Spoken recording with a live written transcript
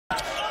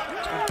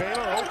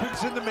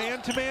happens in the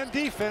man-to-man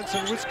defense.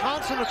 And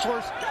Wisconsin, of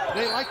course,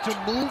 they like to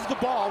move the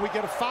ball. We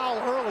get a foul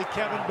early,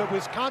 Kevin, but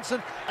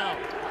Wisconsin out.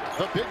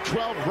 The Big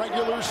 12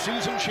 regular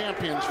season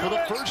champions for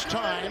the first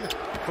time.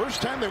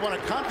 First time they won a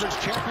conference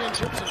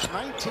championship since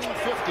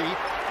 1950.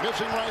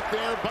 Missing right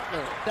there,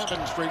 Butler.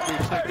 7 straight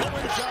weeks. They go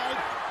inside.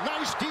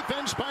 Nice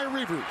defense by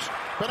Reavers.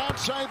 But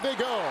outside they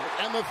go.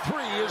 And the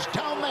 3 is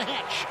down the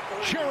hatch.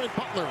 Jared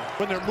Butler.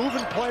 When they're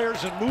moving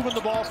players and moving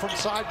the ball from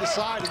side to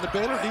side, and the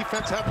Baylor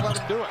defense haven't let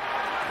them do it.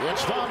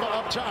 It's Famba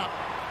up top.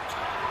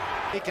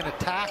 They can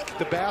attack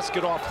the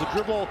basket off the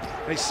dribble.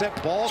 They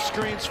set ball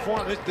screens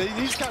for them.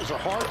 These guys are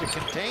hard to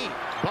contain.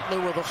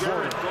 Butler with a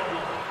 4.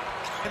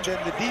 And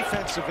then the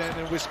defensive end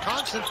in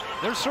Wisconsin,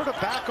 they're sort of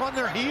back on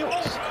their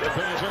heels.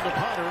 Defense into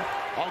Potter.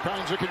 All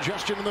kinds of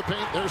congestion in the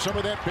paint. There's some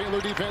of that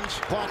Baylor defense.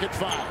 Clock at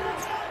 5.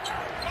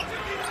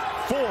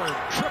 Ford,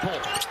 triple.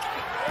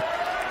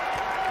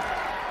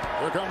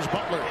 Here comes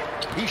Butler.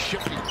 He's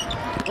shifty.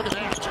 Look at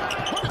that.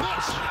 Look at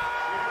this.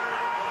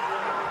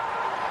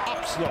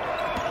 Up slow.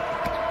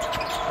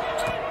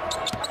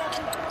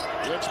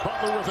 It's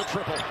Butler with a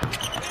triple.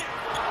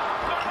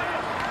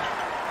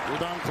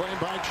 Rebound claimed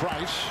by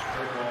Trice.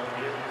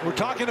 We're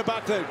talking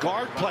about the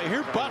guard play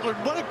here. Butler,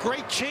 what a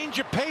great change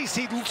of pace.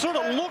 He sort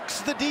of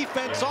looks the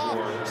defense off.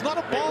 It's not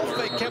a ball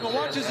fake, Kevin.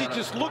 Watch as he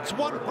just looks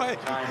one way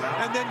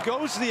and then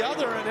goes the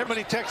other. And how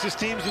many Texas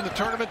teams in the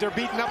tournament, they're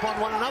beating up on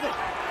one another.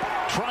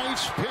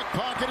 Trice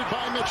pickpocketed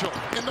by Mitchell.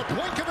 In the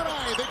blink of an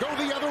eye, they go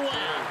the other way.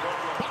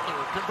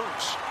 Butler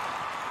converts.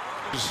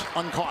 Is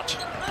uncaught.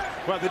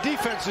 Well, the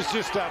defense is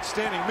just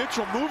outstanding.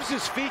 Mitchell moves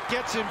his feet,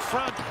 gets in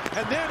front,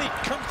 and then he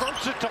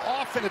converts it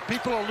to offense.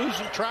 People are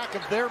losing track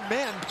of their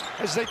men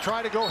as they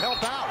try to go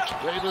help out.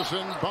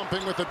 Davison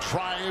bumping with a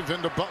drive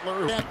into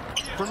Butler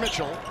for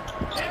Mitchell.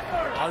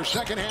 Our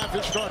second half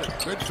has started.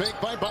 Good fake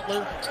by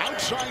Butler.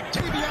 Outside,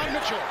 Davion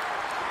Mitchell.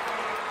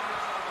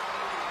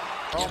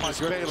 Oh, my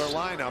Baylor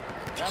lineup.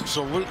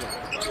 Absolutely.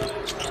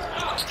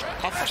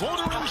 A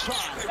floater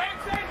inside.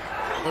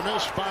 The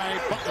miss by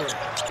Butler.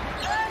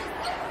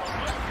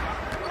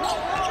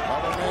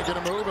 Butler making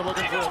a move and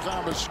looking for a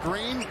Famba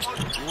screen.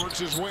 He works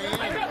his way in.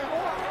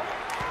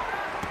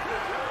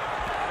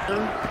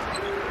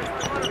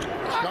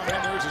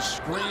 There's a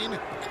screen.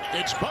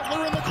 It's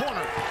Butler in the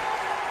corner.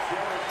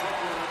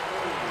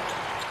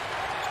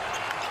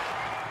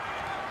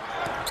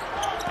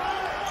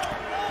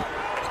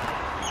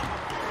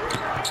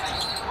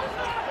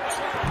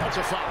 That's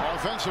a foul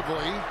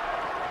offensively.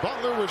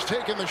 Butler was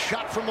taking the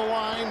shot from the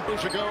line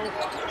years ago.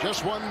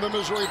 Just won the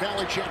Missouri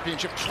Valley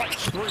Championship.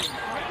 Trice 3. Way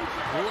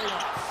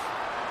off.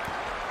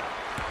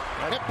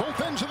 At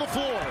both ends of the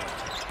floor.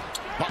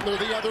 Butler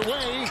the other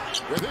way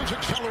with his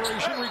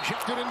acceleration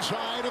rejected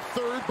inside. A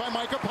third by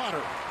Micah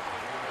Potter.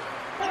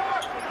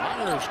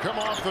 Potter's come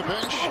off the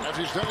bench as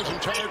he's done his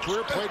entire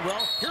career. Played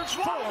well. Here's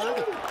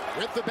Ford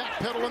with the back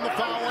pedal and the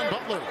foul on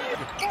Butler.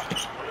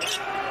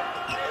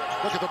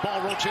 Look at the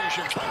ball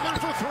rotation. Butler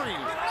for 3.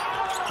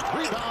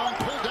 Rebound,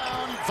 pull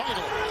down,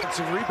 vital. It's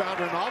a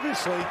rebounder, and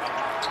obviously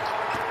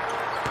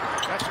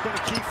that's been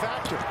a key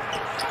factor.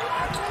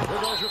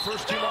 There goes your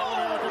first team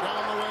All-America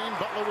down the lane.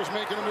 Butler was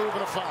making a move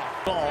and a foul.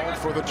 Ball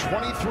for the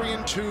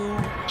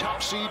 23-2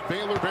 top seed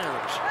Baylor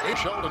Bears. A.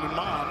 Sheldon and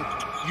Mom,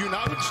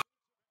 United States.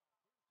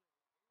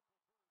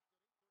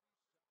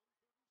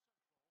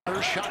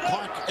 Shot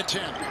clock at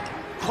 10.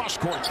 Cross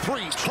court,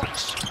 3,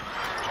 Trice.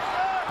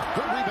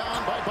 Good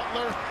rebound by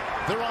Butler.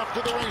 They're off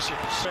to the races.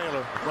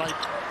 Baylor, right.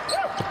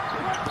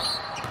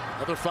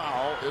 Another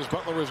foul as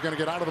Butler was going to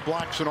get out of the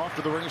blocks and off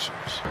to the races.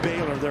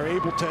 Baylor, they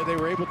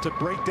were able to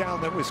break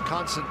down that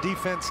Wisconsin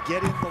defense,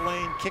 get in the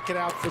lane, kick it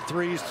out for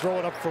threes, throw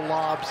it up for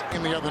lobs.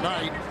 In the other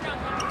night,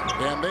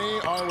 and they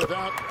are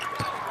without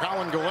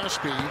Colin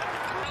Gillespie.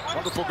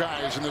 Wonderful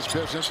guys in this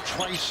business.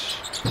 Trice,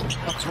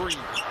 a 3.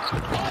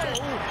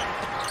 Oh!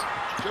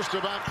 Just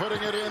about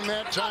putting it in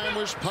that time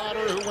was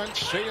Potter, who went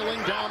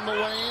sailing down the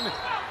lane.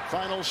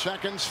 Final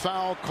seconds,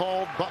 foul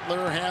called.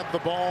 Butler had the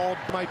ball.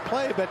 Might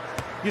play, but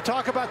you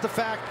talk about the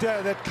fact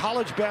that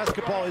college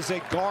basketball is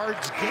a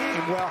guards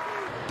game. Well,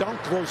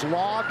 dunk those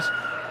lobs.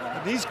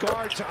 And these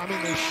guards, I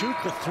mean, they shoot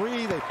the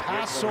 3, they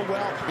pass so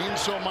well. Means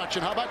so much.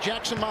 And how about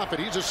Jackson Moffitt?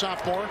 He's a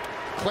sophomore.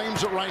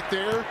 Claims it right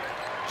there.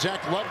 Zach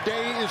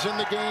Loveday is in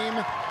the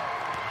game.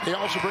 They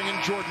also bring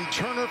in Jordan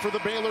Turner for the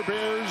Baylor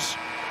Bears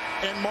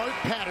and Mark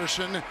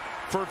Patterson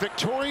for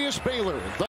victorious Baylor.